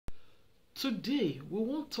Today, we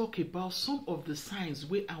won't talk about some of the signs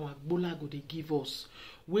where our gbola go dey give us,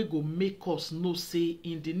 wey go make us know say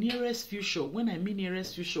in the nearest future, when I mean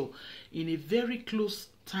nearest future, in a very close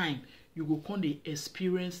time, you go come dey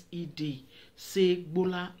experience ED, say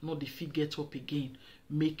gbola no dey fit get up again,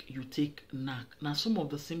 make you take knack. Now some of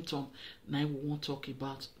the symptoms now we won't talk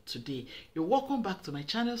about today. You're welcome back to my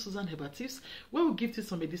channel, Susan Herbal Tips, where we give you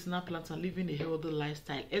some medicinal plants and living a healthy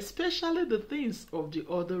lifestyle, especially the things of the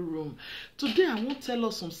other room. Today I won't tell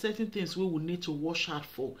us some certain things we will need to watch out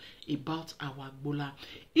for about our gbola.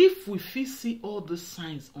 If we fit see all the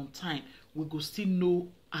signs on time, we go still know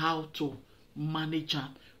how to manage them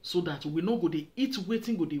so that we no go dey eat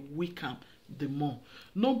wetin go dey weak am the more.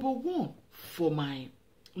 Number one for my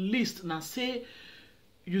list now, say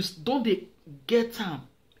you don't dey get am,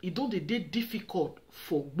 it don't dey difficult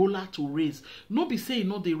for gbola to raise. No be say e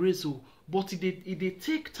no dey raise o, but it dey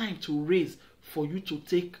take time to raise for you to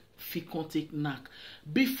take take knack.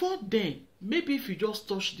 Before then, maybe if you just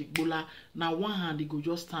touch the gbola, now one hand it go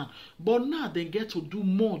just stand. But now they get to do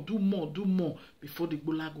more before the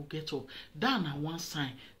gbola go get up. That na one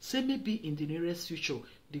sign. Say maybe in the nearest future,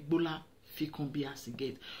 the gbola fit come be as e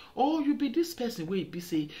get. Or you be this person where it be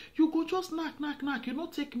say you go just knack. You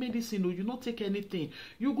not take medicine or you not take anything.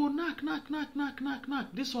 You go knack.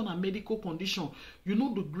 This one a medical condition. You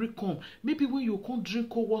know the gree come. Maybe when you can't drink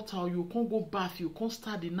cold water or you can't go bath, you can't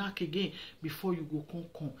start the knack again before you go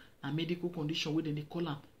come. A medical condition where they call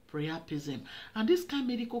am priapism. And this kind of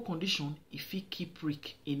medical condition, if it keep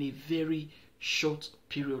rick in a very short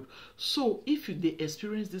period. So if you dey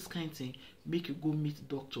experience this kind of thing, make you go meet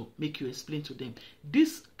doctor, make you explain to them.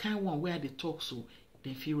 This kind one where they talk so,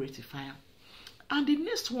 then feel rectify am. And the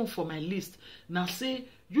next one for my list, now say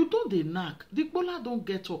you don't dey knack, the gbola don't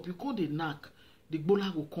get up, you can't dey knack, the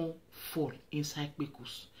gbola will come fall inside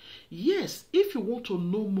kpekus. Yes, if you want to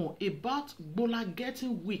know more about gbola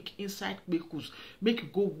getting weak inside kpekus, make you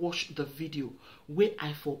go watch the video where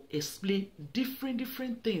I for explain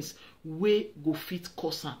different things where go fit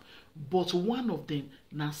cause am. But one of them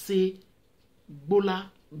now say gbola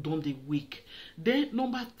don dey weak. Then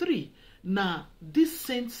number 3, now this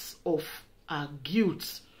sense of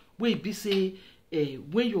guilt where be say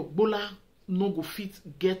when your gbola no go fit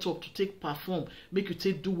get up to take perform, make you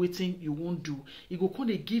take do wetin you won't do. It go come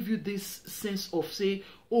dey give you this sense of say,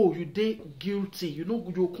 oh, you dey guilty, you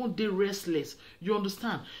know, you can't dey restless. You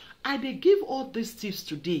understand? I dey give all these tips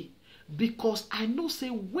today because I know say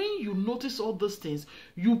when you notice all those things,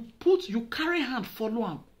 you carry hand follow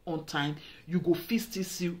am on time, you go fit still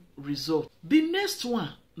see result. The next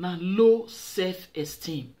one na low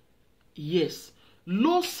self-esteem. Yes,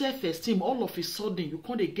 low self-esteem, all of a sudden you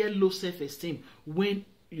can't get low self-esteem when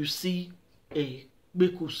you see a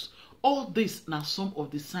kpekus. All this now some of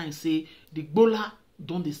the signs say the gbola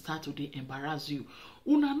don dey start to dey embarrass you.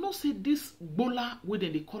 Una know say this gbola wey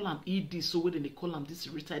dem dey call am ED, so wey dem dey call am this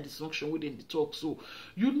erectile dysfunction wey dem dey talk so,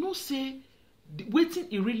 you know say wetin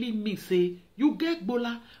e really mean say you get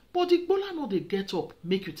gbola, but the gbola no dey get up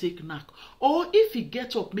make you take knack. Or if e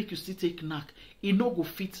get up make you still take knack, e no go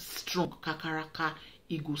fit strong kakaraka,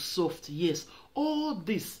 e go soft. Yes, all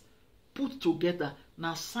this put together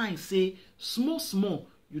na sign say small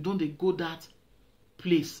you don dey go that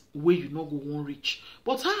place where you no go wan reach.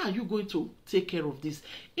 But how are you going to take care of this?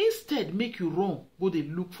 Instead, make you run go dey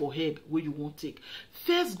look for help where you won't take.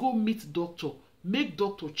 First go meet doctor, make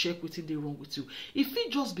doctor check wetin dey wrong with you. If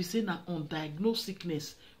it just be saying an undiagnosed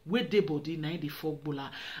sickness where dey body na dey for gbola,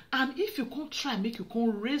 and if you can't try make you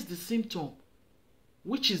can't raise the symptom,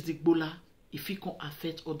 which is the gbola, if it can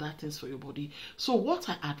affect other things for your body. So what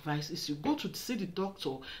I advise is you go to see the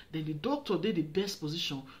doctor, then the doctor dey the best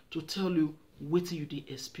position to tell you wetin you dey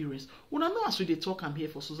experience. Una know as we dey talk am here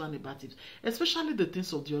for Susan Herbal Tips, especially the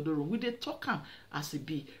things of the other room, we dey talk am as e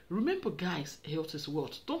be. Remember guys, health is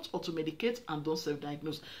wealth. Don't auto-medicate and don't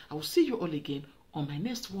self-diagnose. I will see you all again on my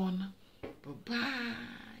next one. Bye-bye.